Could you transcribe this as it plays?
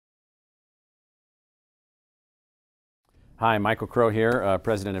Hi, Michael Crow here,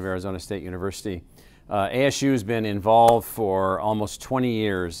 President of Arizona State University. ASU has been involved for almost 20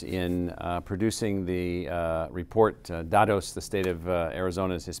 years in producing the report, DATOS, the state of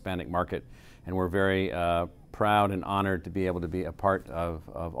Arizona's Hispanic market, and we're very proud and honored to be able to be a part of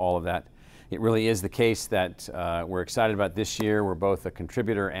all of that. It really is the case that we're excited about this year. We're both a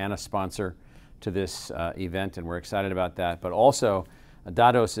contributor and a sponsor to this event, and we're excited about that. But also,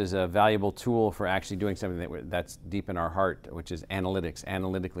 DATOS is a valuable tool for actually doing something that's deep in our heart, which is analytics,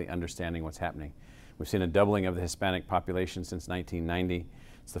 analytically understanding what's happening. We've seen a doubling of the Hispanic population since 1990.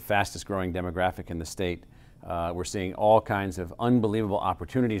 It's the fastest growing demographic in the state. We're seeing all kinds of unbelievable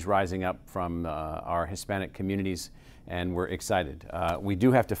opportunities rising up from our Hispanic communities, and we're excited. We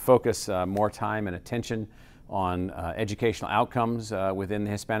do have to focus more time and attention on educational outcomes within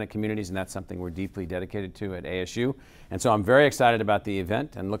the Hispanic communities, and that's something we're deeply dedicated to at ASU. And so I'm very excited about the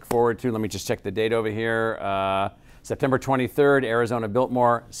event and look forward to, let me just check the date over here, September 23rd, Arizona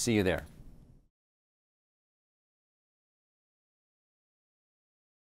Biltmore. See you there.